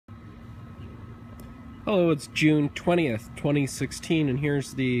Hello, it's June 20th, 2016, and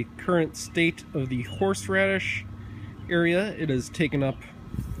here's the current state of the horseradish area. It has taken up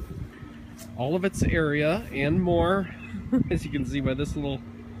all of its area and more, as you can see by this little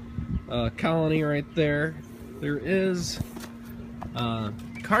colony right there. There is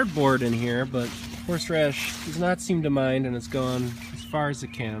cardboard in here, but horseradish does not seem to mind, and it's gone as far as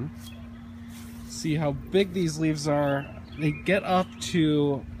it can. See how big these leaves are. They get up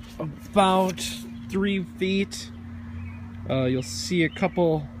to about 3 feet. You'll see a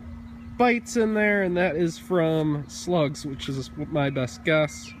couple bites in there, and that is from slugs, which is my best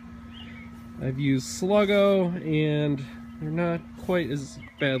guess. I've used Sluggo, and they're not quite as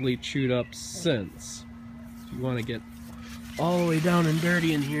badly chewed up since. If you want to get all the way down and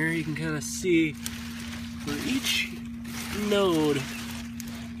dirty in here, you can kind of see where each node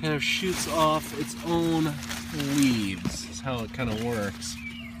kind of shoots off its own leaves. Is how it kind of works.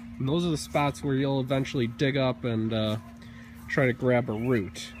 And those are the spots where you'll eventually dig up and try to grab a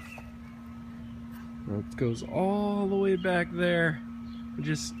root. It goes all the way back there.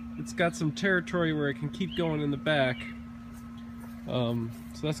 It's got some territory where it can keep going in the back. So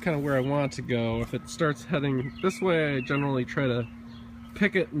that's kind of where I want it to go. If it starts heading this way, I generally try to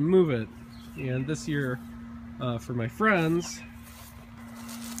pick it and move it. And this year, for my friends,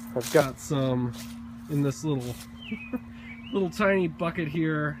 I've got some in this little little tiny bucket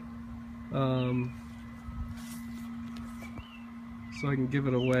here, so I can give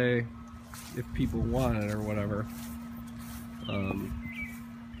it away if people want it or whatever.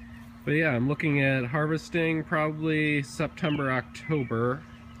 But yeah, I'm looking at harvesting probably September, October,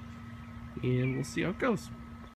 and we'll see how it goes.